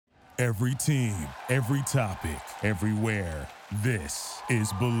Every team, every topic, everywhere. This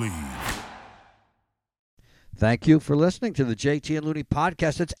is Believe. Thank you for listening to the JT and Looney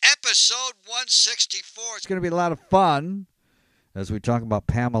podcast. It's episode 164. It's going to be a lot of fun as we talk about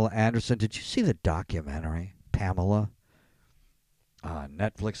Pamela Anderson. Did you see the documentary, Pamela? On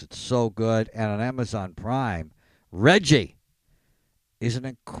Netflix, it's so good. And on Amazon Prime, Reggie is an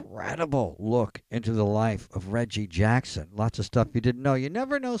incredible look into the life of Reggie Jackson. Lots of stuff you didn't know. You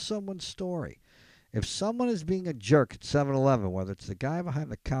never know someone's story. If someone is being a jerk at 7-Eleven, whether it's the guy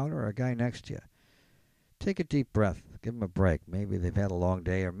behind the counter or a guy next to you, take a deep breath. Give them a break. Maybe they've had a long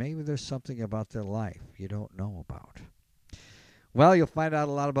day, or maybe there's something about their life you don't know about. Well, you'll find out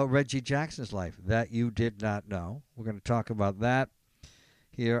a lot about Reggie Jackson's life that you did not know. We're going to talk about that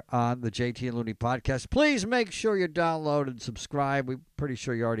here on the JT and Looney podcast. Please make sure you download and subscribe. We're pretty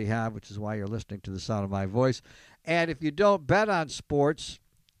sure you already have, which is why you're listening to the sound of my voice. And if you don't bet on sports,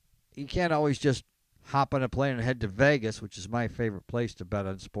 you can't always just hop on a plane and head to Vegas, which is my favorite place to bet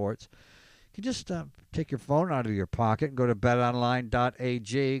on sports. You can just take your phone out of your pocket and go to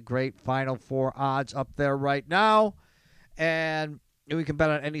betonline.ag. Great Final Four odds up there right now. And we can bet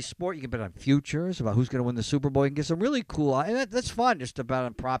on any sport. You can bet on futures about who's going to win the Super Bowl. You can get some really cool, and that's fun, just to bet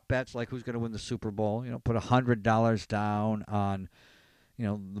on prop bets like who's going to win the Super Bowl. You know, put $100 down on,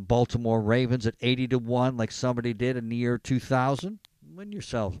 the Baltimore Ravens at 80-1, like somebody did in the year 2000. Win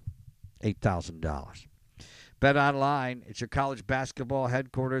yourself $8,000. Bet Online, it's your college basketball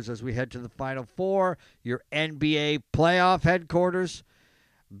headquarters as we head to the Final Four, your NBA playoff headquarters.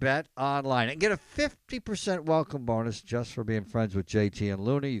 Bet Online and get a 50% welcome bonus just for being friends with JT and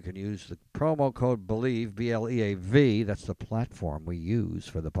Looney. You can use the promo code BELIEVE, BLEAV. That's the platform we use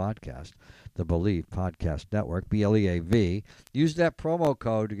for the podcast, the Believe Podcast Network, BLEAV. Use that promo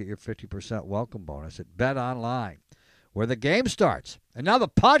code to get your 50% welcome bonus at Bet Online, where the game starts. And now the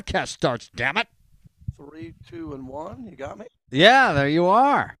podcast starts, damn it. 3, 2, and 1. You got me? Yeah, there you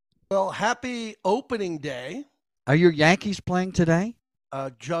are. Well, happy opening day. Are your Yankees playing today?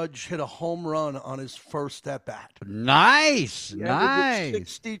 Judge hit a home run on his first at bat. Nice.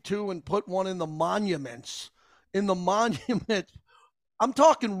 62 and put one in the monuments. In the monument. I'm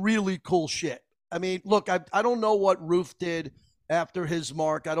talking really cool shit. I mean, look, I don't know what Ruth did after his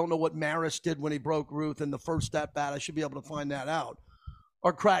mark. I don't know what Maris did when he broke Ruth in the first at bat. I should be able to find that out.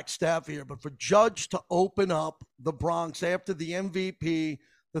 Our crack staff here. But for Judge to open up the Bronx after the MVP,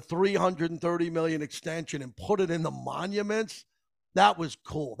 the $330 million extension, and put it in the monuments, that was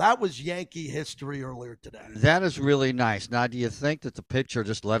cool. That was Yankee history earlier today. That is really nice. Now, do you think that the pitcher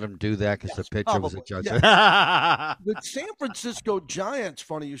just let him do that because the pitcher was a judge? Yes. The San Francisco Giants,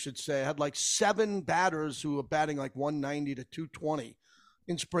 funny you should say, had like 7 batters who were batting like 190 to 220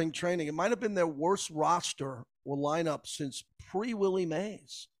 in spring training. It might have been their worst roster or lineup since pre-Willie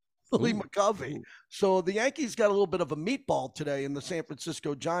Mays. Willie McCovey. So the Yankees got a little bit of a meatball today in the San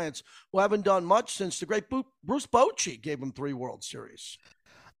Francisco Giants, who haven't done much since the great Bruce Bochy gave them 3 World Series.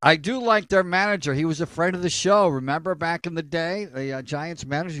 I do like their manager. He was a friend of the show. Remember back in the day, the Giants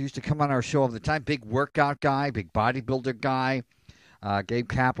manager used to come on our show all the time. Big workout guy, big bodybuilder guy, Gabe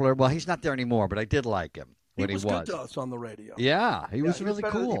Kapler. Well, he's not there anymore, but I did like him. He was good to us on the radio. Yeah, he was really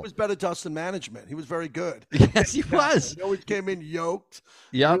cool. He was better to us than management. He was very good. Yes, he was. He always came in yoked,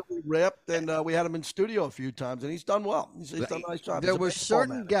 really ripped, and we had him in studio a few times, and he's done well. He's done a nice job. There were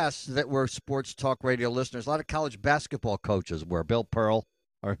certain guests that were sports talk radio listeners. A lot of college basketball coaches were. Bill Pearl,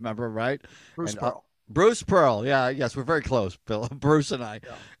 I remember, right? Bruce Pearl. Bruce Pearl, yeah, yes, we're very close, Bill, Bruce and I.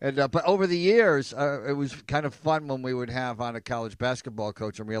 Yeah. And but over the years, it was kind of fun when we would have on a college basketball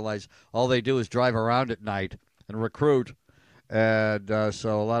coach and realize all they do is drive around at night and recruit. And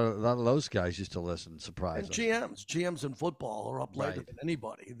so a lot of those guys used to listen, surprisingly. And GMs in football are up later than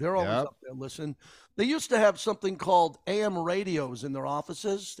anybody. They're always up there listening. They used to have something called AM radios in their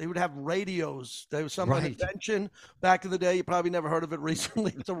offices. They would have radios. There was some invention back in the day. You probably never heard of it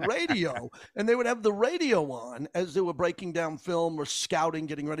recently. It's a radio. And they would have the radio on as they were breaking down film or scouting,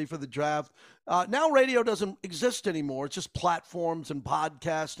 getting ready for the draft. Now radio doesn't exist anymore. It's just platforms and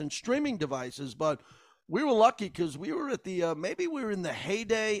podcasts and streaming devices. But we were lucky because we were at the maybe we were in the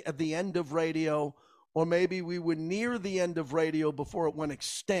heyday at the end of radio, or maybe we were near the end of radio before it went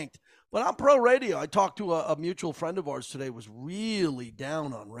extinct. But I'm pro radio. I talked to a mutual friend of ours today, was really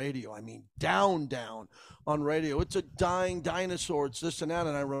down on radio. I mean, down on radio. It's a dying dinosaur. It's this and that.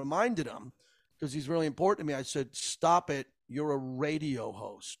 And I reminded him, because he's really important to me, I said, stop it. You're a radio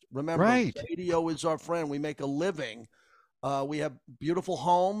host. Remember, radio is our friend. We make a living. We have beautiful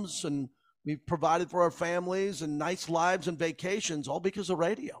homes, and we've provided for our families and nice lives and vacations, all because of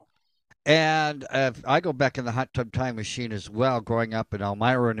radio. And I go back in the hot tub time machine as well, growing up in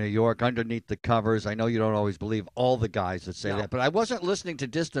Elmira, New York, underneath the covers. I know you don't always believe all the guys that say that, but I wasn't listening to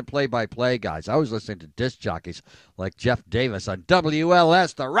distant play-by-play guys. I was listening to disc jockeys like Jeff Davis on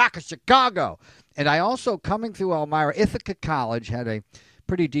WLS, the Rock of Chicago. And I also, coming through Elmira, Ithaca College had a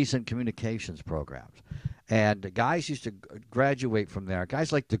pretty decent communications programs. And the guys used to graduate from there.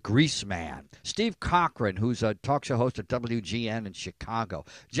 Guys like the Grease Man, Steve Cochran, who's a talk show host at WGN in Chicago,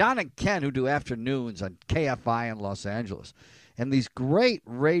 John and Ken, who do afternoons on KFI in Los Angeles. And these great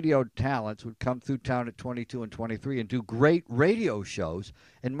radio talents would come through town at 22 and 23 and do great radio shows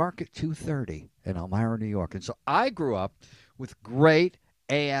in Market 230 in Elmira, New York. And so I grew up with great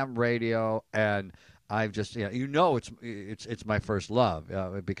AM radio, and I've just, it's my first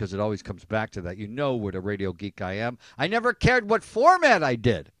love because it always comes back to that. You know what a radio geek I am. I never cared what format I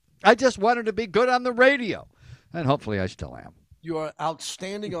did. I just wanted to be good on the radio, and hopefully I still am. You are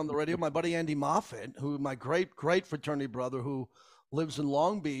outstanding on the radio. My buddy Andy Moffat, who my great fraternity brother who lives in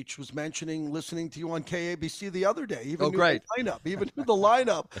Long Beach, was listening to you on KABC the other day. Even knew the lineup. Even knew the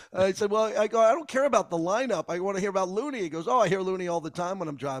lineup. I said, well, I don't care about the lineup. I want to hear about Looney. He goes, I hear Looney all the time when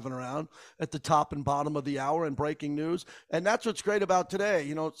I'm driving around at the top and bottom of the hour and breaking news. And that's what's great about today.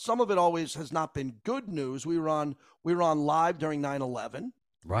 You know, some of it always has not been good news. We were on live during 9/11.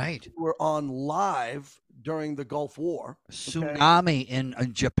 Right. We were on live during the Gulf War. Tsunami in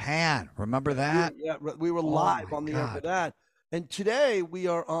Japan. Remember that? We were live on the air for that. And today we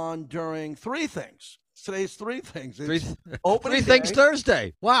are on during three things. Today's three things. It's three things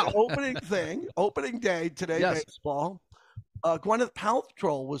Thursday. Wow. Opening day today, yes. Baseball. Gwyneth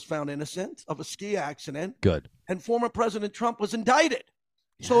Paltrow was found innocent of a ski accident. Good. And former President Trump was indicted.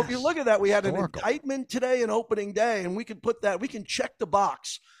 Yes. So if you look at that, we had an indictment today and opening day, and we can check the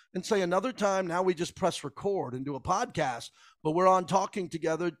box and say another time. Now we just press record and do a podcast, but we're on talking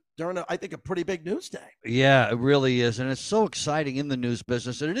together during, I think, a pretty big news day. Yeah, it really is. And it's so exciting in the news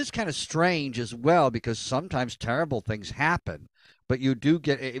business. And it is kind of strange as well because sometimes terrible things happen, but you do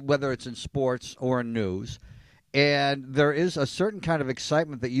get, whether it's in sports or in news, and there is a certain kind of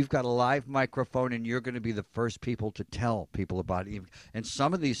excitement that you've got a live microphone and you're going to be the first people to tell people about it. And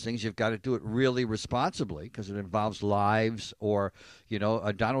some of these things, you've got to do it really responsibly because it involves lives or,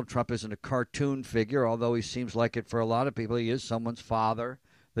 Donald Trump isn't a cartoon figure, although he seems like it for a lot of people. He is someone's father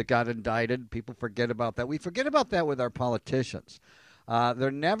that got indicted. People forget about that. We forget about that with our politicians.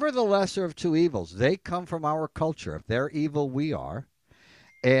 They're never the lesser of two evils. They come from our culture. If they're evil, we are.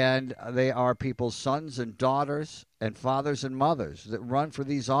 And they are people's sons and daughters and fathers and mothers that run for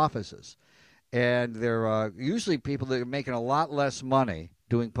these offices. And they're usually people that are making a lot less money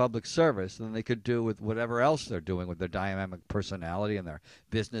doing public service than they could do with whatever else they're doing with their dynamic personality and their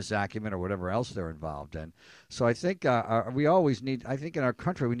business acumen or whatever else they're involved in. So I think we always need, I think in our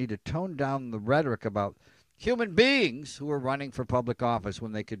country, we need to tone down the rhetoric about human beings who are running for public office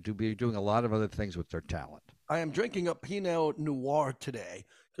when they could be doing a lot of other things with their talent. I am drinking a Pinot Noir today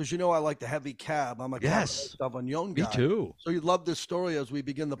because I like the heavy cab. I'm a Sauvignon guy. Me too. So you'd love this story as we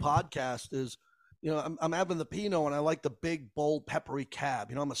begin the podcast is, I'm having the Pinot and I like the big, bold, peppery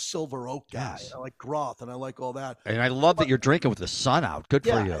cab. I'm a Silver Oak guy. Yes. I like Groth and I like all that. And I love that you're drinking with the sun out. Good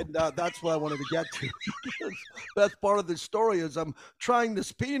for you. And that's what I wanted to get to. That's part of the story is I'm trying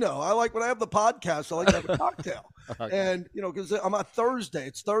this Pinot. I like when I have the podcast, I like to have a cocktail. Okay. And, because I'm on Thursday.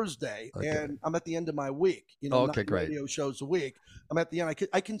 It's Thursday. Okay. And I'm at the end of my week. Okay, great. Radio shows a week. I'm at the end.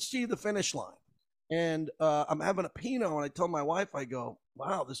 I can see the finish line. And I'm having a Pinot, and I told my wife, I go,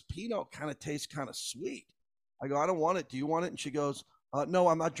 wow, this Pinot kind of tastes kind of sweet. I go, I don't want it. Do you want it? And she goes, no,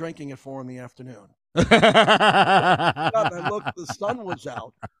 I'm not drinking it 4 p.m. I looked, the sun was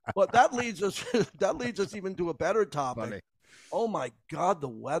out. But that leads us even to a better topic. Funny. Oh, my God, the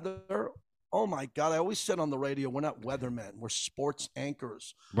weather. Oh, my God. I always said on the radio, we're not weathermen. We're sports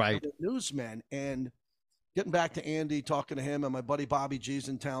anchors. Right. We're newsmen. And getting back to Andy, talking to him, and my buddy Bobby G's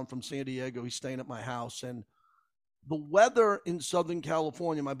in town from San Diego. He's staying at my house. And the weather in Southern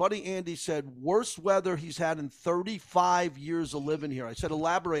California, my buddy Andy said, worst weather he's had in 35 years of living here. I said,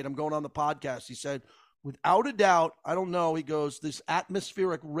 elaborate. I'm going on the podcast. He said, without a doubt, I don't know. He goes, this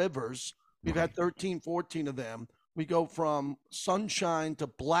atmospheric rivers, we've had 13, 14 of them. We go from sunshine to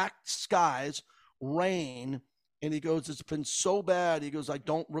black skies, rain. And he goes, it's been so bad. He goes, I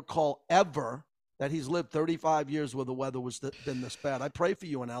don't recall ever that he's lived 35 years where the weather was been this bad. I pray for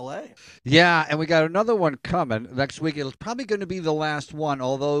you in L.A. Yeah, and we got another one coming next week. It's probably going to be the last one,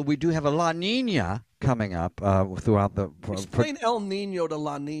 although we do have a La Nina coming up throughout the. Explain El Nino to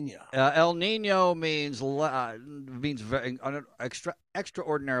La Nina. El Nino means very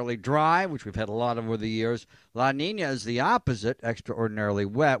extraordinarily dry, which we've had a lot of over the years. La Nina is the opposite, extraordinarily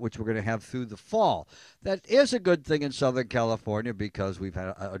wet, which we're going to have through the fall. That is a good thing in Southern California because we've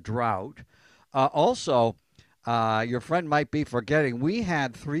had a drought. Also, your friend might be forgetting, we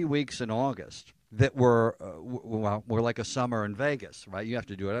had 3 weeks in August that were like a summer in Vegas, right? You have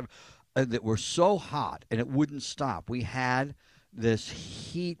to do whatever. That were so hot, and it wouldn't stop. We had this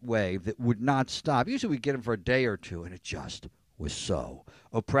heat wave that would not stop. Usually we get them for a day or two, and it just was so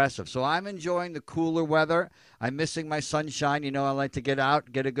oppressive. So I'm enjoying the cooler weather. I'm missing my sunshine. You know, I like to get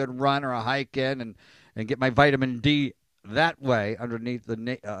out, get a good run or a hike in, and get my vitamin D that way underneath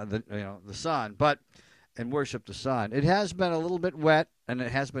the sun, and worship the sun. It has been a little bit wet, and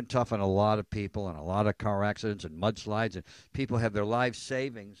it has been tough on a lot of people and a lot of car accidents and mudslides, and people have their life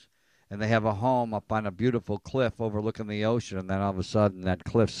savings, and they have a home up on a beautiful cliff overlooking the ocean, and then all of a sudden that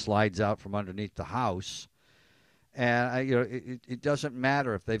cliff slides out from underneath the house. And it doesn't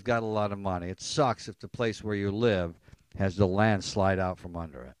matter if they've got a lot of money. It sucks if the place where you live has the land slide out from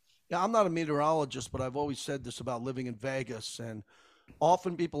under it. Yeah, I'm not a meteorologist, but I've always said this about living in Vegas. And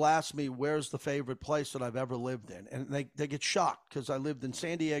often people ask me, where's the favorite place that I've ever lived in? And they get shocked because I lived in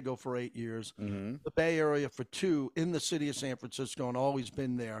San Diego for 8 years, the Bay Area for 2, in the city of San Francisco, and always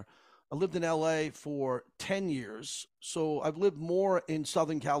been there. I lived in L.A. for 10 years. So I've lived more in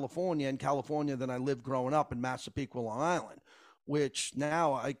Southern California than I lived growing up in Massapequa, Long Island, which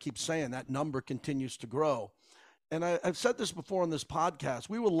now I keep saying that number continues to grow. And I've said this before on this podcast,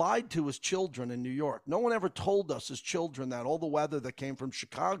 we were lied to as children in New York. No one ever told us as children that all the weather that came from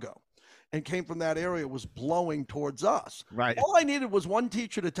Chicago and came from that area was blowing towards us. Right. All I needed was one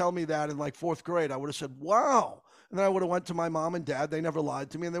teacher to tell me that in like 4th grade. I would have said, wow. And then I would have went to my mom and dad. They never lied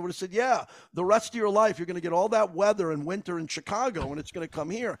to me. And they would have said, yeah, the rest of your life, you're going to get all that weather in winter in Chicago, and it's going to come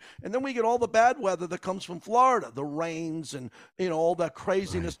here. And then we get all the bad weather that comes from Florida, the rains and, all that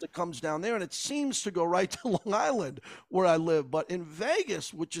craziness that comes down there. And it seems to go right to Long Island where I live. But in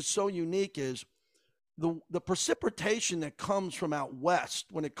Vegas, which is so unique, is the precipitation that comes from out west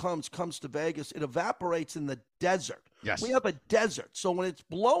when it comes to Vegas, it evaporates in the desert. Yes. We have a desert. So when it's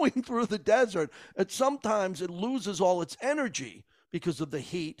blowing through the desert, sometimes it loses all its energy because of the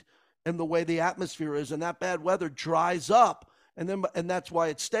heat and the way the atmosphere is, and that bad weather dries up, and that's why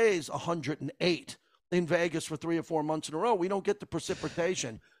it stays 108 in Vegas for 3 or 4 months in a row. We don't get the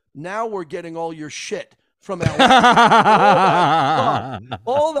precipitation. Now we're getting all your shit from out west.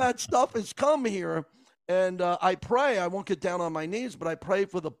 All that stuff has come here. And I pray, I won't get down on my knees, but I pray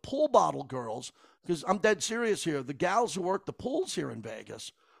for the pool bottle girls, because I'm dead serious here. The gals who work the pools here in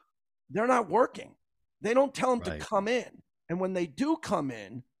Vegas, they're not working. They don't tell them to come in. And when they do come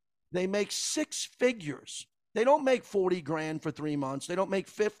in, they make 6 figures. They don't make 40 grand for 3 months. They don't make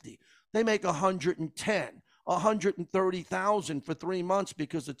 50. They make 110, 130,000 for 3 months,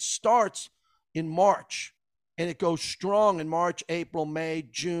 because it starts in March and it goes strong in March, April, May,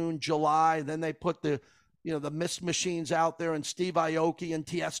 June, July. Then they put the mist machines out there, and Steve Aoki and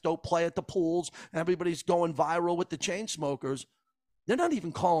Tiesto play at the pools, and everybody's going viral with the chain smokers. They're not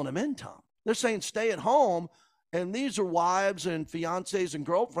even calling them in, Tom. They're saying stay at home. And these are wives and fiancés and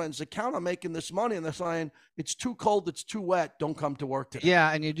girlfriends that count on making this money, and they're saying, it's too cold, it's too wet, don't come to work today.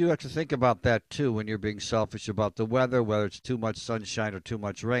 Yeah, and you do have to think about that, too, when you're being selfish about the weather, whether it's too much sunshine or too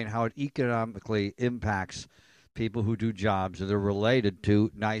much rain, how it economically impacts people who do jobs that are related to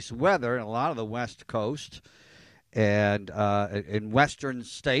nice weather. And a lot of the West Coast and in western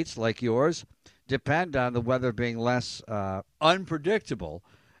states like yours depend on the weather being less unpredictable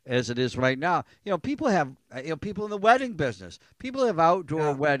as it is right now. People have, people in the wedding business. People have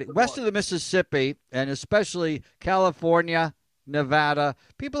outdoor weddings. West of the Mississippi, and especially California, Nevada,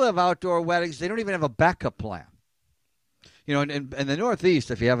 people have outdoor weddings. They don't even have a backup plan. In the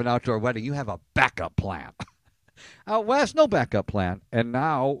Northeast, if you have an outdoor wedding, you have a backup plan. Out West, no backup plan. And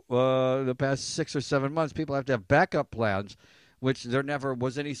now, the past 6 or 7 months, people have to have backup plans, which there never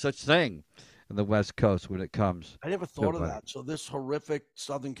was any such thing in the West Coast when it comes. I never thought of that. So this horrific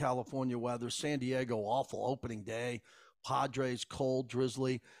Southern California weather, San Diego, awful opening day, Padres, cold,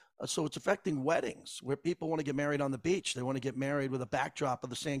 drizzly. So it's affecting weddings where people want to get married on the beach. They want to get married with a backdrop of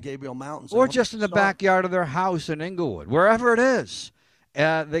the San Gabriel Mountains. Or just in the backyard of their house in Inglewood, wherever it is.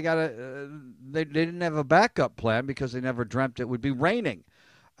 They didn't have a backup plan because they never dreamt it would be raining.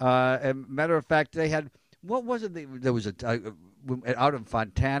 And matter of fact, they had What was it? There was out in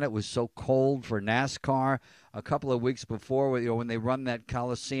Fontana. It was so cold for NASCAR. A couple of weeks before, when they run that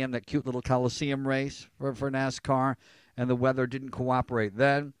Coliseum, that cute little Coliseum race for NASCAR, and the weather didn't cooperate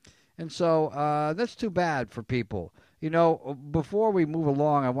then, and so that's too bad for people. Before we move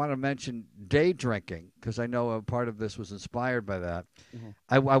along, I want to mention day drinking because I know a part of this was inspired by that. Mm-hmm.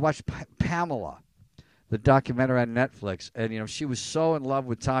 I watched Pamela, the documentary on Netflix, and she was so in love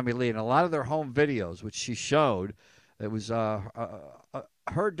with Tommy Lee, and a lot of their home videos, which she showed, it was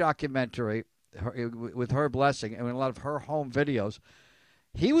her documentary with her blessing, and a lot of her home videos.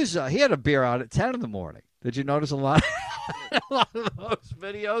 He had a beer out at 10 in the morning. Did you notice a lot of those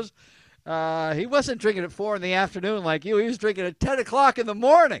videos? He wasn't drinking at 4 in the afternoon like you. He was drinking at 10 o'clock in the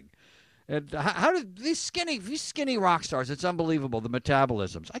morning. And how did these skinny rock stars? It's unbelievable, the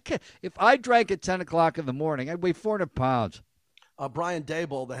metabolisms. If I drank at 10 o'clock in the morning, I'd weigh 400 pounds. Brian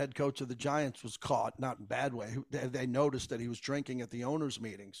Daboll, the head coach of the Giants, was caught, not in a bad way. They noticed that he was drinking at the owners'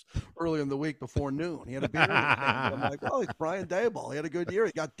 meetings earlier in the week before noon. He had a beer in his hand. I'm like, oh, it's Brian Daboll. He had a good year.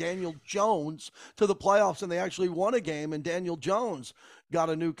 He got Daniel Jones to the playoffs, and they actually won a game, and Daniel Jones got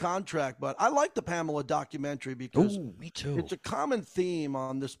a new contract. But I like the Pamela documentary because me too. It's a common theme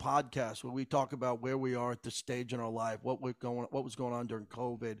on this podcast where we talk about where we are at this stage in our life, what was going on during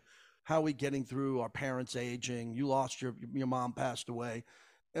COVID, how are we getting through our parents aging? You lost your mom passed away.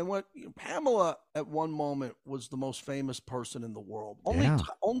 And Pamela at one moment was the most famous person in the world.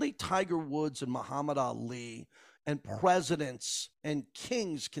 Only Tiger Woods and Muhammad Ali and presidents and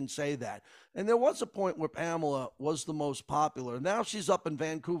kings can say that. And there was a point where Pamela was the most popular. Now she's up in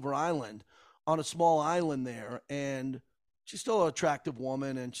Vancouver Island on a small island there, and she's still an attractive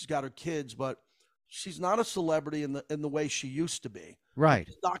woman, and she's got her kids, but she's not a celebrity in the way she used to be. Right.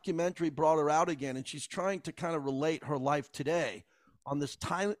 This documentary brought her out again, and she's trying to kind of relate her life today on this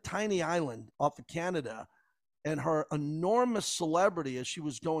tiny island off of Canada, and her enormous celebrity as she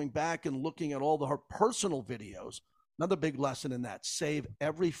was going back and looking at all her personal videos. Another big lesson in that: save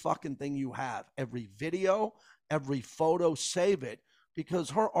every fucking thing you have, every video, every photo, save it, because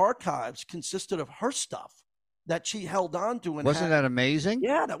her archives consisted of her stuff that she held on to. And wasn't that amazing?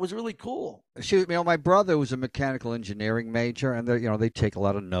 Yeah, that was really cool. My brother was a mechanical engineering major, and they take a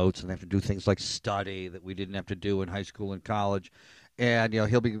lot of notes, and they have to do things like study that we didn't have to do in high school and college. And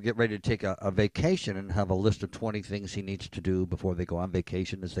he'll get ready to take a vacation and have a list of 20 things he needs to do before they go on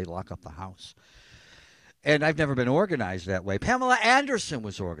vacation as they lock up the house. And I've never been organized that way. Pamela Anderson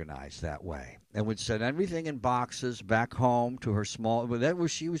was organized that way and would send everything in boxes back home to her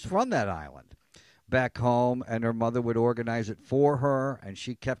she was from that island. Back home, and her mother would organize it for her, and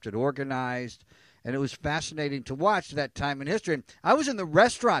she kept it organized, and it was fascinating to watch that time in history. And I was in the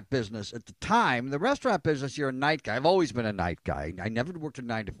restaurant business at the time. The restaurant business, you're a night guy. I've always been a night guy. I never worked a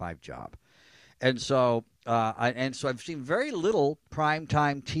 9-to-5 job, and so I've seen very little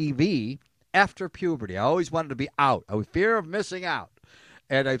primetime TV after puberty. I always wanted to be out. I was fear of missing out.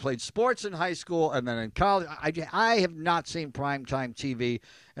 And I played sports in high school, and then in college, I have not seen primetime TV.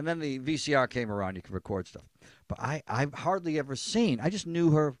 And then the VCR came around, you can record stuff. But I've hardly ever seen. I just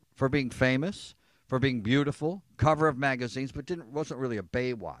knew her for being famous, for being beautiful, cover of magazines, but wasn't really a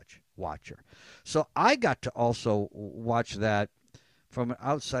Baywatch watcher. So I got to also watch that from an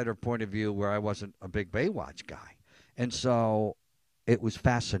outsider point of view where I wasn't a big Baywatch guy. And so it was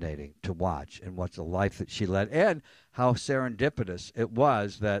fascinating to watch and watch the life that she led, and how serendipitous it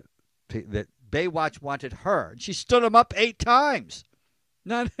was that Baywatch wanted her. And she stood him up 8 times.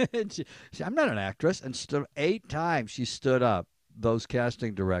 I'm not an actress. And 8 times she stood up those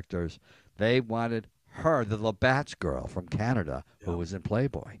casting directors. They wanted her, the Labatt's girl from Canada, who was in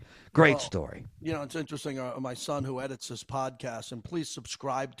Playboy. Great story. It's interesting. My son, who edits this podcast, and please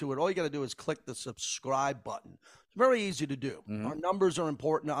subscribe to it. All you got to do is click the subscribe button. It's very easy to do. Mm-hmm. Our numbers are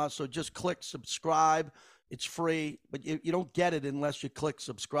important to us, so just click subscribe. It's free, but you don't get it unless you click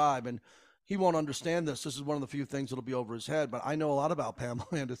subscribe. And he won't understand this. This is one of the few things that'll be over his head. But I know a lot about Pamela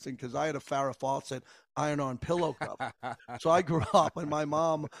Anderson because I had a Farrah Fawcett iron-on pillow cover. So I grew up, and my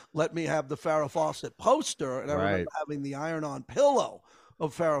mom let me have the Farrah Fawcett poster, and I remember having the iron-on pillow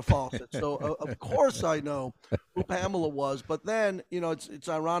of Farrah Fawcett. So, of course, I know who Pamela was. But then, it's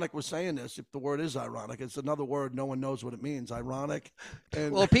ironic we're saying this. If the word is ironic, it's another word no one knows what it means. Ironic.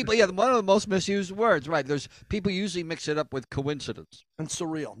 And well, people, one of the most misused words, right? There's people usually mix it up with coincidence. And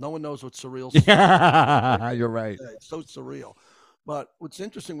surreal. No one knows what surreal is. Yeah, you're right. It's so surreal. But what's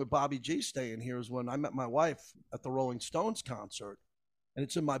interesting with Bobby G staying here is when I met my wife at the Rolling Stones concert, and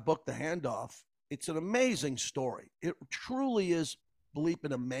it's in my book, The Handoff. It's an amazing story. It truly is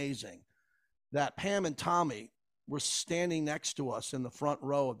bleeping amazing that Pam and Tommy were standing next to us in the front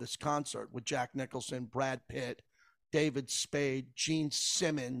row of this concert with Jack Nicholson, Brad Pitt, David Spade, Gene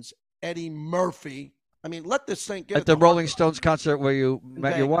Simmons, Eddie Murphy. I mean, let this thing get at the Rolling Stones concert where you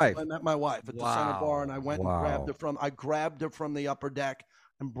met your wife. I met my wife at the Center Bar, and I went and grabbed her from the upper deck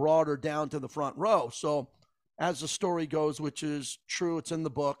and brought her down to the front row. So, as the story goes, which is true, it's in the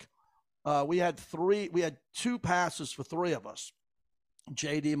book. We had 2 passes for 3 of us,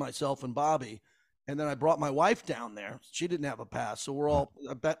 JD, myself, and Bobby. And then I brought my wife down there. She didn't have a pass. So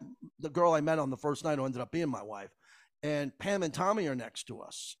I bet the girl I met on the first night who ended up being my wife. And Pam and Tommy are next to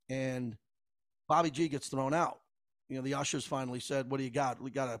us. And Bobby G gets thrown out. The ushers finally said, "What do you got?" We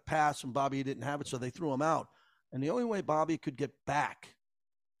got a pass, and Bobby didn't have it, so they threw him out. And the only way Bobby could get back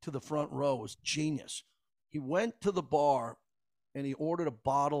to the front row was genius. He went to the bar, and he ordered a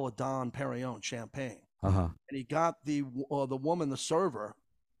bottle of Dom Perignon champagne. And he got the woman, the server,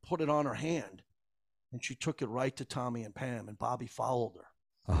 put it on her hand, and she took it right to Tommy and Pam, and Bobby followed her.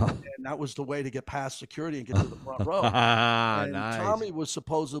 And that was the way to get past security and get to the front row. And nice. Tommy was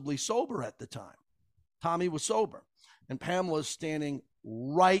supposedly sober at the time. Tommy was sober. And Pamela's standing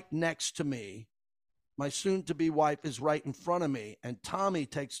right next to me. My soon-to-be wife is right in front of me. And Tommy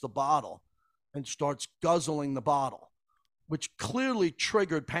takes the bottle and starts guzzling the bottle, which clearly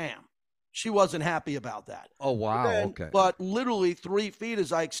triggered Pam. She wasn't happy about that. Oh, wow. Okay. But literally 3 feet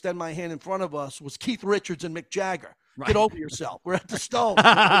as I extend my hand in front of us was Keith Richards and Mick Jagger. Right. Get over yourself. We're at the Stones.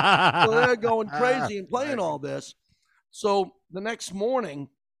 So they're going crazy and playing all this. So the next morning,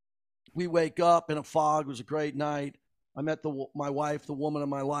 we wake up in a fog. It was a great night. I met my wife, the woman of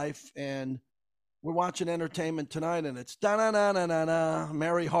my life, and we're watching Entertainment Tonight, and it's da-na-na-na-na-na,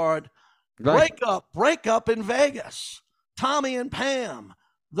 Mary Hart. Right. Break up in Vegas. Tommy and Pam.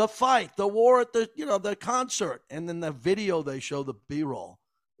 The fight, the war at the concert. And then the video they show, the B-roll,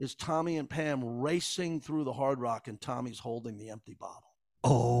 is Tommy and Pam racing through the Hard Rock, and Tommy's holding the empty bottle.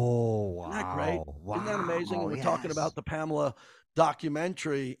 Oh, wow. Isn't that great? Wow. Isn't that amazing? And we're talking about the Pamela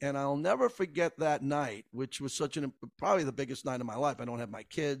documentary, and I'll never forget that night, which was probably the biggest night of my life. I don't have my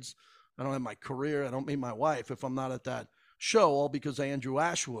kids. I don't have my career. I don't meet my wife if I'm not at that show, all because of Andrew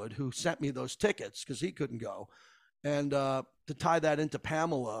Ashwood, who sent me those tickets because he couldn't go. And to tie that into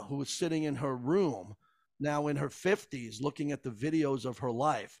Pamela, who was sitting in her room, now in her 50s, looking at the videos of her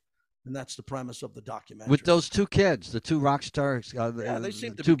life. And that's the premise of the documentary. With those 2 kids, the 2 rock stars, they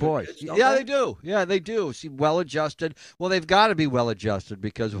seem to 2 be boys. Kids, they do. Yeah, they do. See, well-adjusted. Well, they've got to be well-adjusted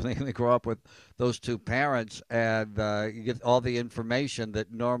because when they grow up with those 2 parents and you get all the information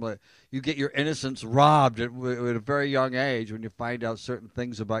that normally you get your innocence robbed at a very young age when you find out certain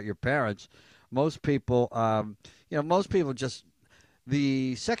things about your parents. Most people, just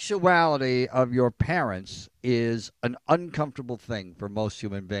the sexuality of your parents is an uncomfortable thing for most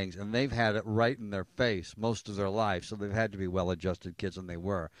human beings, and they've had it right in their face most of their life, so they've had to be well-adjusted kids, and they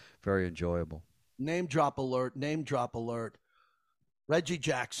were very enjoyable. Name drop alert. Reggie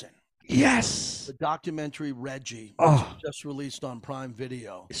Jackson. Yes. The documentary Reggie, just released on Prime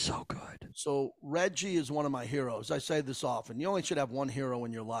Video. It's so good. So Reggie is one of my heroes. I say this often. You only should have one hero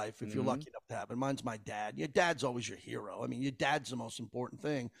in your life if you're lucky enough to have it. Mine's my dad. Your dad's always your hero. I mean, your dad's the most important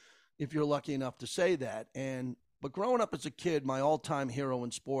thing if you're lucky enough to say that. But growing up as a kid, my all-time hero in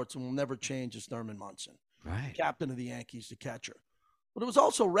sports, and will never change, is Thurman Munson. Right. Captain of the Yankees, the catcher. But it was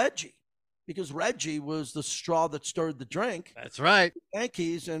also Reggie. Because Reggie was the straw that stirred the drink. That's right.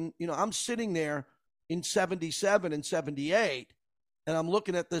 Yankees, and, I'm sitting there in 77 and 78, and I'm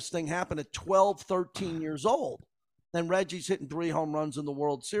looking at this thing happen at 12, 13 years old. And Reggie's hitting 3 home runs in the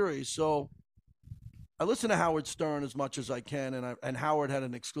World Series. So I listen to Howard Stern as much as I can, and Howard had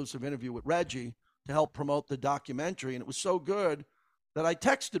an exclusive interview with Reggie to help promote the documentary, and it was so good that I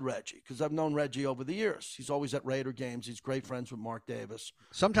texted Reggie because I've known Reggie over the years. He's always at Raider games. He's great friends with Mark Davis.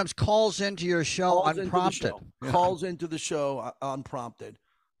 Sometimes calls into your show unprompted. Calls into the show unprompted.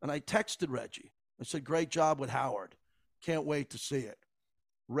 And I texted Reggie. I said, great job with Howard. Can't wait to see it.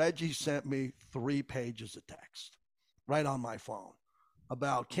 Reggie sent me 3 pages of text right on my phone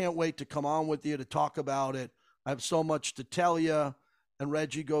about can't wait to come on with you to talk about it. I have so much to tell you. And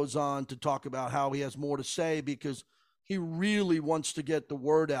Reggie goes on to talk about how he has more to say because he really wants to get the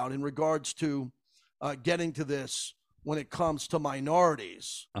word out in regards to getting to this when it comes to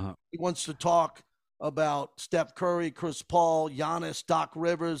minorities. He wants to talk about Steph Curry, Chris Paul, Giannis, Doc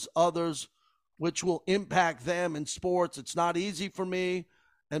Rivers, others, which will impact them in sports. It's not easy for me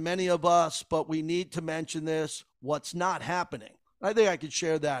and many of us, but we need to mention this, what's not happening. I think I could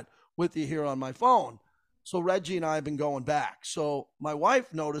share that with you here on my phone. So Reggie and I have been going back. So my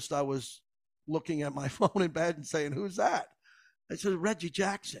wife noticed I was looking at my phone in bed and saying, who's that? I said, Reggie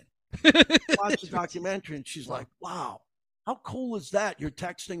Jackson. Watch the documentary, and she's like, wow, how cool is that? You're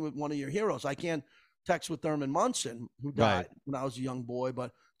texting with one of your heroes. I can't text with Thurman Munson, who died when I was a young boy,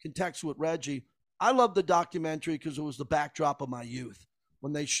 but can text with Reggie. I love the documentary because it was the backdrop of my youth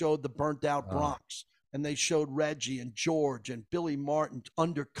when they showed the burnt out Bronx and they showed Reggie and George and Billy Martin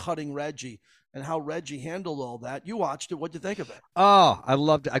undercutting Reggie and how Reggie handled all that. You watched it. What'd you think of it? Oh, I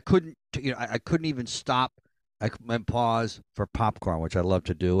loved it. I couldn't, I couldn't even stop and pause for popcorn, which I love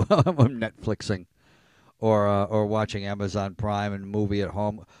to do when Netflixing or watching Amazon Prime and movie at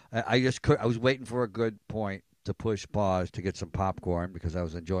home. I just could. I was waiting for a good point to push pause to get some popcorn because I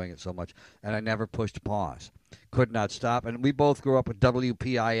was enjoying it so much, and I never pushed pause. Could not stop. And we both grew up with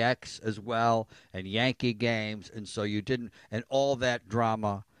WPIX as well and Yankee games, and so you didn't, and all that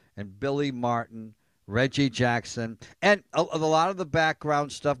drama and Billy Martin, Reggie Jackson, and a lot of the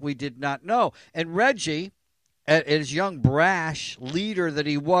background stuff we did not know. And Reggie, as young brash leader that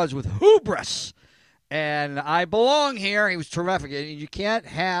he was with hubris, and I belong here. He was terrific. And you can't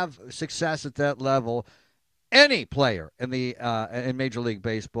have success at that level, any player in Major League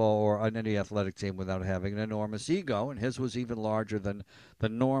Baseball or on any athletic team, without having an enormous ego, and his was even larger than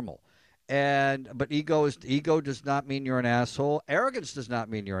normal. But ego does not mean you're an asshole. Arrogance does not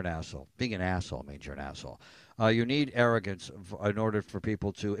mean you're an asshole. Being an asshole means you're an asshole. You need arrogance in order for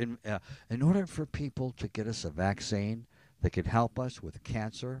people to get us a vaccine that can help us with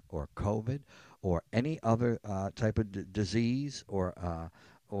cancer or COVID or any other type of disease or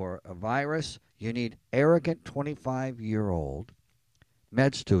a virus. You need arrogant 25-year-old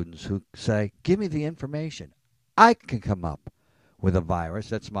med students who say, give me the information. I can come up with a virus.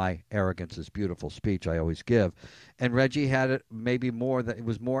 That's my Arrogance's beautiful speech I always give. And Reggie had it maybe more, that it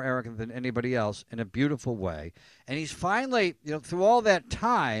was more arrogant than anybody else in a beautiful way. And he's finally, through all that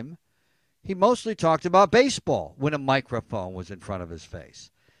time, he mostly talked about baseball when a microphone was in front of his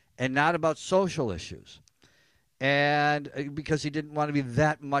face and not about social issues. And because he didn't want to be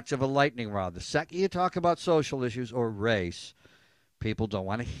that much of a lightning rod. The second you talk about social issues or race, people don't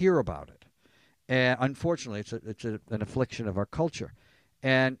want to hear about it. And unfortunately, it's an affliction of our culture.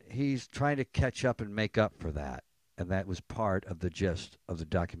 And he's trying to catch up and make up for that. And that was part of the gist of the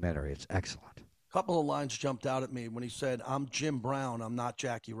documentary. It's excellent. A couple of lines jumped out at me when he said, I'm Jim Brown, I'm not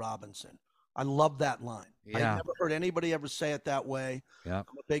Jackie Robinson. I love that line. Yeah. I've never heard anybody ever say it that way. Yeah.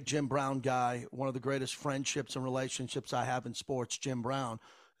 I'm a big Jim Brown guy. One of the greatest friendships and relationships I have in sports, Jim Brown.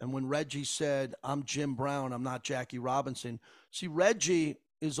 And when Reggie said, I'm Jim Brown, I'm not Jackie Robinson. See, Reggie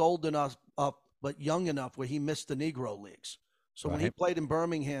is old enough, but young enough where he missed the Negro Leagues. So when he played in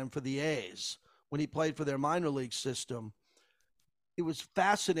Birmingham for the A's, when he played for their minor league system, it was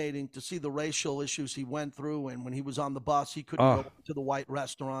fascinating to see the racial issues he went through. And when he was on the bus, he couldn't go to the white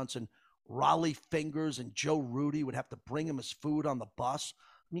restaurants, and Raleigh Fingers and Joe Rudy would have to bring him his food on the bus.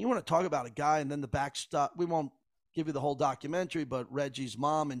 I mean, you want to talk about a guy, and then the backstop. We won't give you the whole documentary, but Reggie's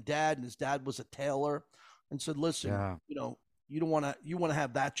mom and dad, and his dad was a tailor, and said, listen, you want to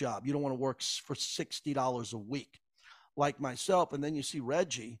have that job. You don't want to work for $60 a week like myself. And then you see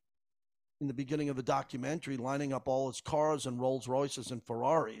Reggie in the beginning of the documentary lining up all his cars and Rolls Royces and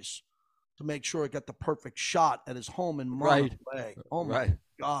Ferraris to make sure it got the perfect shot at his home in Monterey. Oh, my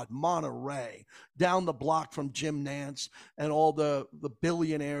God, Monterey. Down the block from Jim Nance and all the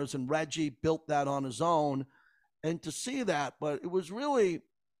billionaires, and Reggie built that on his own. And to see that, but it was really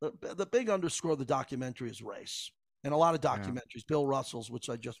the big underscore of the documentary is race. And a lot of documentaries, Bill Russell's, which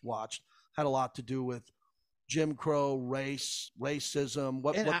I just watched, had a lot to do with Jim Crow, racism.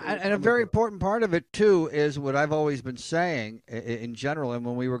 And a very important part of it, too, is what I've always been saying in general. And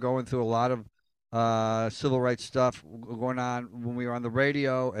when we were going through a lot of civil rights stuff going on when we were on the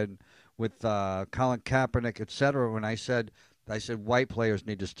radio and with Colin Kaepernick, et cetera, when I said white players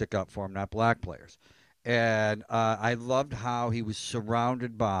need to stick up for him, not black players. And I loved how he was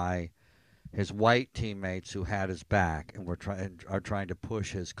surrounded by his white teammates who had his back and are trying to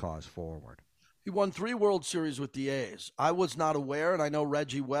push his cause forward. He won 3 World Series with the A's. I was not aware, and I know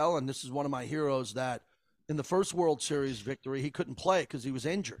Reggie well, and this is one of my heroes, that in the first World Series victory, he couldn't play because he was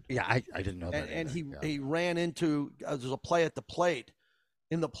injured. Yeah, I didn't know that. And he ran into there's a play at the plate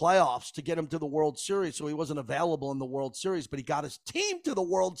in the playoffs to get him to the World Series, so he wasn't available in the World Series, but he got his team to the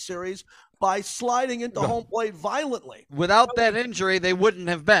World Series by sliding into home plate violently. Without that injury, they wouldn't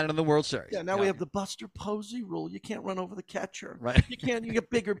have been in the World Series. Yeah, now we have the Buster Posey rule. You can't run over the catcher. Right. You get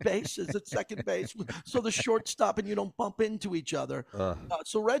bigger bases at second base, so the shortstop and you don't bump into each other.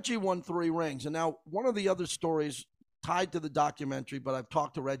 So Reggie won 3 rings. And now one of the other stories tied to the documentary, but I've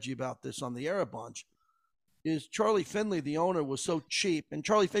talked to Reggie about this on the air a bunch. is Charlie Finley, the owner, was so cheap. And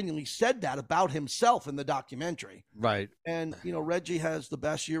Charlie Finley said that about himself in the documentary. Right. And, Reggie has the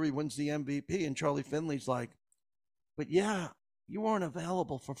best year. He wins the MVP. And Charlie Finley's like, but yeah, you weren't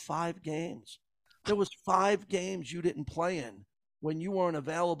available for 5 games. There was 5 games you didn't play in when you weren't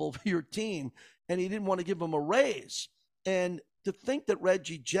available for your team. And he didn't want to give him a raise. And to think that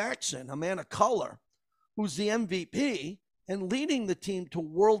Reggie Jackson, a man of color, who's the MVP and leading the team to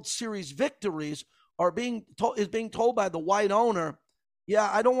World Series victories, is being told by the white owner, yeah,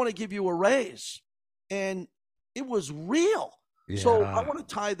 I don't want to give you a raise. And it was real. Yeah. So I want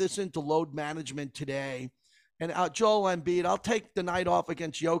to tie this into load management today. And Joel Embiid, I'll take the night off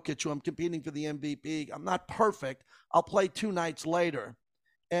against Jokic, who I'm competing for the MVP. I'm not perfect. I'll play 2 nights later.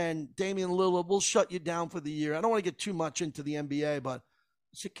 And Damian Lillard will shut you down for the year. I don't want to get too much into the NBA, but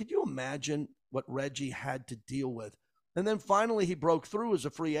could you imagine what Reggie had to deal with? And then finally he broke through as a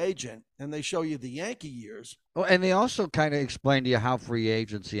free agent, and they show you the Yankee years. Well, and they also kind of explained to you how free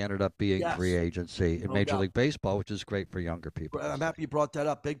agency ended up being free agency in Major League Baseball, which is great for younger people. I'm happy you brought that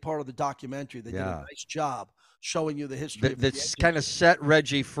up. Big part of the documentary. They did a nice job showing you the history. That's kind of set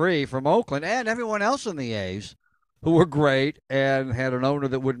Reggie free from Oakland and everyone else in the A's, who were great and had an owner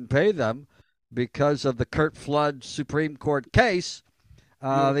that wouldn't pay them because of the Curt Flood Supreme Court case.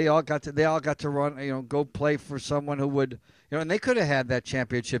 They all got to run, go play for someone who would, and they could have had that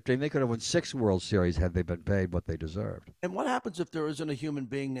championship team. They could have won 6 World Series had they been paid what they deserved. And what happens if there isn't a human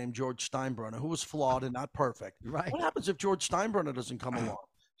being named George Steinbrenner, who was flawed and not perfect? Right. What happens if George Steinbrenner doesn't come along?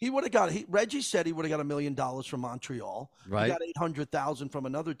 He would have got. Reggie said he would have got $1 million from Montreal. Right. He got $800,000 from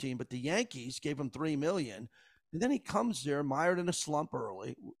another team, but the Yankees gave him $3 million. And then he comes there mired in a slump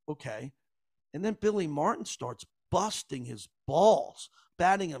early. Okay, and then Billy Martin starts busting his balls,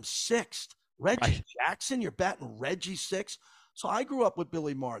 batting him 6th. Reggie Jackson, you're batting Reggie 6th. So I grew up with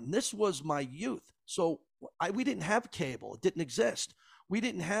Billy Martin. This was my youth. So we didn't have cable. It didn't exist. We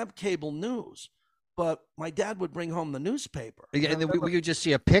didn't have cable news. But my dad would bring home the newspaper. Yeah, and we could just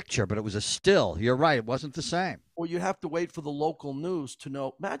see a picture, but it was a still. You're right. It wasn't the same. Or you'd have to wait for the local news to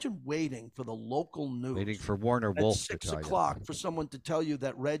know. Imagine waiting for the local news. Waiting for Warner Wolf at 6 o'clock for someone to tell you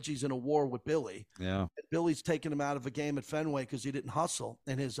that Reggie's in a war with Billy. Yeah. And Billy's taking him out of a game at Fenway because he didn't hustle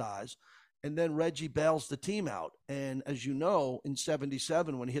in his eyes. And then Reggie bails the team out. And as you know, in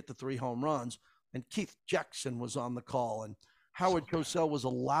 77, when he hit the 3 home runs, and Keith Jackson was on the call, and Howard Cosell was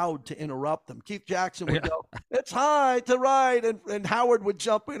allowed to interrupt them. Keith Jackson would go, it's high to right. And Howard would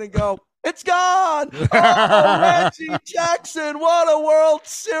jump in and go, it's gone. Oh, Reggie Jackson, what a World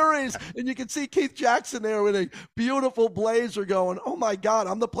Series. And you can see Keith Jackson there with a beautiful blazer going, oh, my God,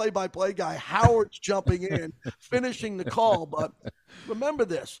 I'm the play-by-play guy. Howard's jumping in, finishing the call. But remember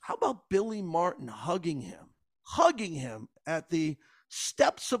this. How about Billy Martin hugging him at the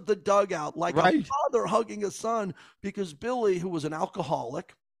steps of the dugout like a father hugging a son, because Billy, who was an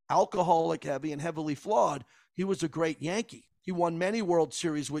alcoholic heavy and heavily flawed, he was a great Yankee. He won many World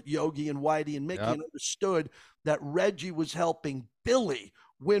Series with Yogi and Whitey and Mickey and understood that Reggie was helping Billy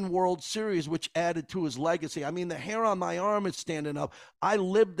win World Series, which added to his legacy. I mean, the hair on my arm is standing up. I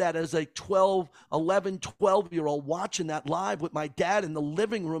lived that as a 12-year-old watching that live with my dad in the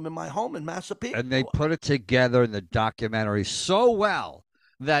living room in my home in Massapequa. And they put it together in the documentary so well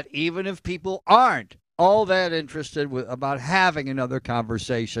that even if people aren't all that interested about having another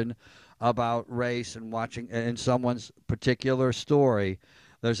conversation about race and watching in someone's particular story,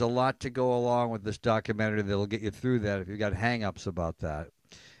 there's a lot to go along with this documentary that'll get you through that if you've got hang-ups about that.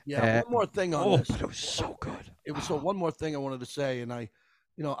 Yeah, one more thing on this. But it was so good. It was so one more thing I wanted to say, and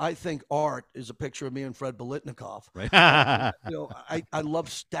I think art is a picture of me and Fred Biletnikoff. Right. I love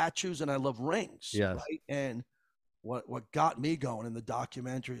statues and I love rings. Yes. Right? And what got me going in the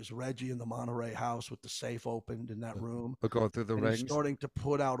documentary is Reggie in the Monterey house with the safe opened in that room. Going through the rings. He's starting to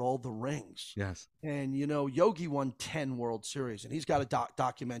put out all the rings. Yes. And, Yogi won 10 World Series, and he's got a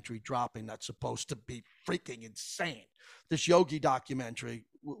documentary dropping that's supposed to be freaking insane. This Yogi documentary,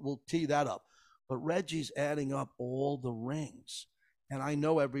 we'll tee that up. But Reggie's adding up all the rings. And I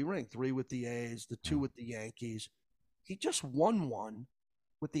know every ring, 3 with the A's, the 2 with the Yankees. He just won one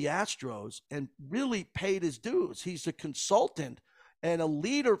with the Astros and really paid his dues. He's a consultant and a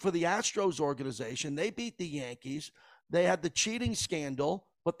leader for the Astros organization. They beat the Yankees. They had the cheating scandal,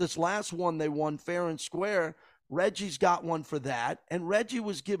 but this last one they won fair and square. Reggie's got one for that. And Reggie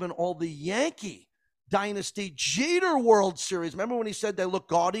was given all the Yankee Dynasty Jeter World Series. Remember when he said they look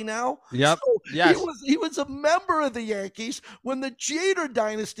gaudy now? Yep. So yes. He was a member of the Yankees when the Jeter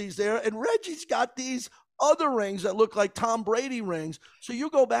Dynasty's there, and Reggie's got these other rings that look like Tom Brady rings. So you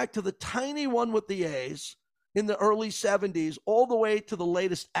go back to the tiny one with the A's in the early 70s all the way to the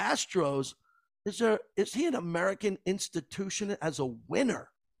latest Astros. Is he an American institution as a winner?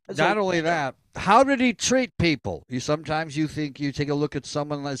 Not only that, how did he treat people? Sometimes you take a look at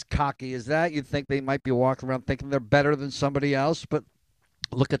someone as cocky as that, you think they might be walking around thinking they're better than somebody else, but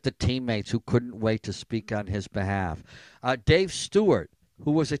look at the teammates who couldn't wait to speak on his behalf. Dave Stewart,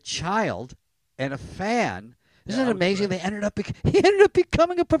 who was a child and a fan. Isn't it amazing? He ended up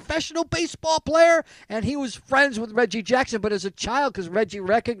becoming a professional baseball player, and he was friends with Reggie Jackson, but as a child, because Reggie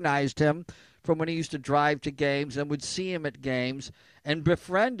recognized him from when he used to drive to games and would see him at games, and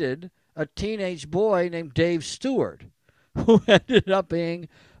befriended a teenage boy named Dave Stewart, who ended up being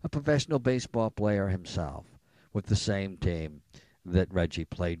a professional baseball player himself with the same team that Reggie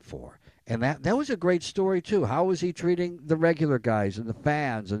played for. And that was a great story, too. How was he treating the regular guys and the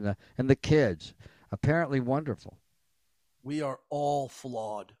fans and the kids? Apparently wonderful. We are all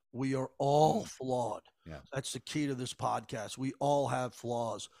flawed. We are all flawed. Yeah. That's the key to this podcast. We all have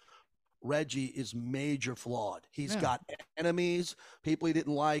flaws. Reggie is major flawed. He's got enemies, people he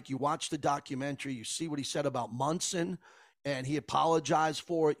didn't like. You watch the documentary, you see what he said about Munson, and he apologized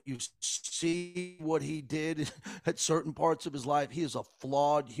for it. You see what he did at certain parts of his life. He is a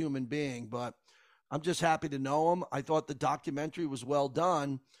flawed human being, but I'm just happy to know him. I thought the documentary was well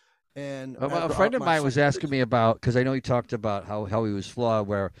done. And a friend of mine was asking me about, because I know he talked about how he was flawed,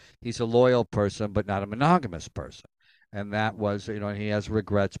 where he's a loyal person but not a monogamous person. And that was, he has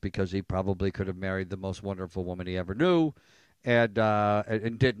regrets because he probably could have married the most wonderful woman he ever knew, and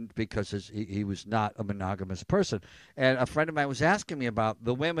didn't because he was not a monogamous person. And a friend of mine was asking me about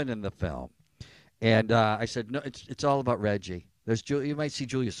the women in the film, and I said, no, it's all about Reggie. You might see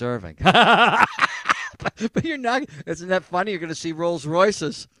Julia Serving, but you're not. Isn't that funny? You're going to see Rolls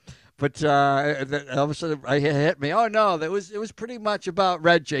Royces. But all of a sudden, it hit me. Oh no, it was pretty much about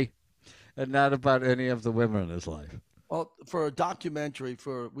Reggie, and not about any of the women in his life. Well, for a documentary,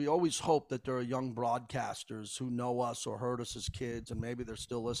 we always hope that there are young broadcasters who know us or heard us as kids, and maybe they're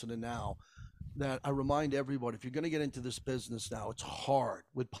still listening now, that I remind everybody, if you're going to get into this business now, it's hard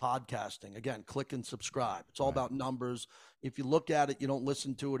with podcasting. Again, click and subscribe. It's all about numbers. If you look at it, you don't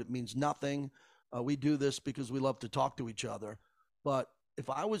listen to it, it means nothing. We do this because we love to talk to each other. But if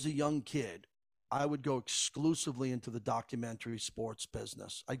I was a young kid, I would go exclusively into the documentary sports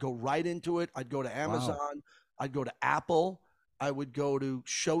business. I'd go right into it. I'd go to Amazon. Wow. I'd go to Apple, I would go to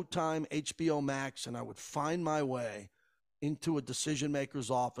Showtime, HBO Max, and I would find my way into a decision maker's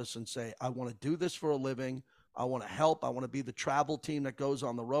office and say, I want to do this for a living. I want to help. I want to be the travel team that goes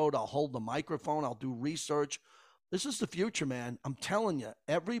on the road. I'll hold the microphone. I'll do research. This is the future, man. I'm telling you,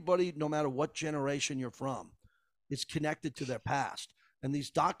 everybody, no matter what generation you're from, is connected to their past. And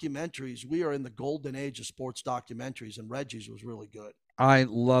these documentaries, we are in the golden age of sports documentaries, and Reggie's was really good. I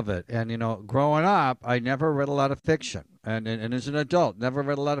love it. And, growing up, I never read a lot of fiction. And as an adult, never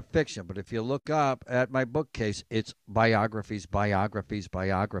read a lot of fiction. But if you look up at my bookcase, it's biographies.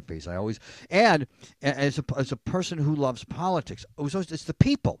 I always, and as a person who loves politics, it's the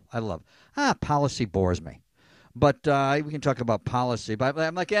people I love. Policy bores me. But we can talk about policy. But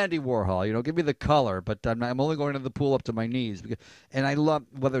I'm like Andy Warhol, give me the color. But I'm only going to the pool up to my knees. And I love,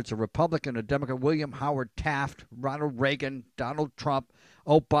 whether it's a Republican, a Democrat, William Howard Taft, Ronald Reagan, Donald Trump,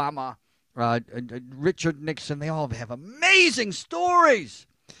 Obama, Richard Nixon. They all have amazing stories,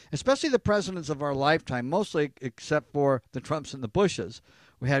 especially the presidents of our lifetime, mostly except for the Trumps and the Bushes.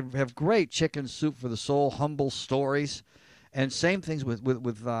 We have great chicken soup for the soul, humble stories. And same things with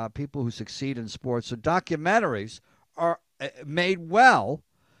people who succeed in sports. So documentaries are made well,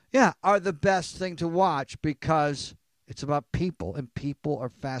 are the best thing to watch because it's about people, and people are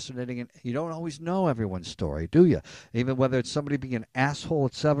fascinating. And you don't always know everyone's story, do you? Even whether it's somebody being an asshole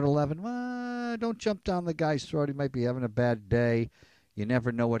at 7-Eleven, don't jump down the guy's throat. He might be having a bad day. You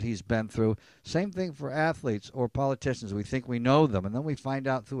never know what he's been through. Same thing for athletes or politicians. We think we know them, and then we find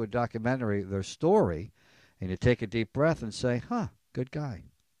out through a documentary their story. And you take a deep breath and say, good guy.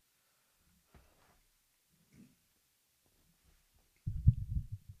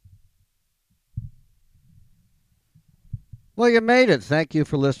 Well, you made it. Thank you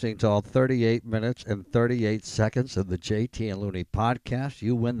for listening to all 38 minutes and 38 seconds of the JT and Looney podcast.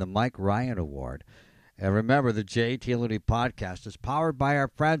 You win the Mike Ryan Award. And remember, the JT and Looney podcast is powered by our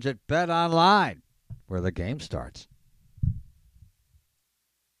friends at Bet Online, where the game starts.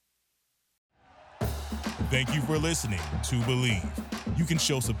 Thank you for listening to Believe. You can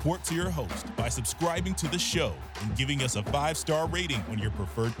show support to your host by subscribing to the show and giving us a 5-star rating on your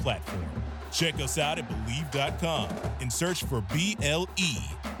preferred platform. Check us out at Believe.com and search for BLEAV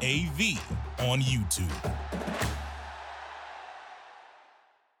on YouTube.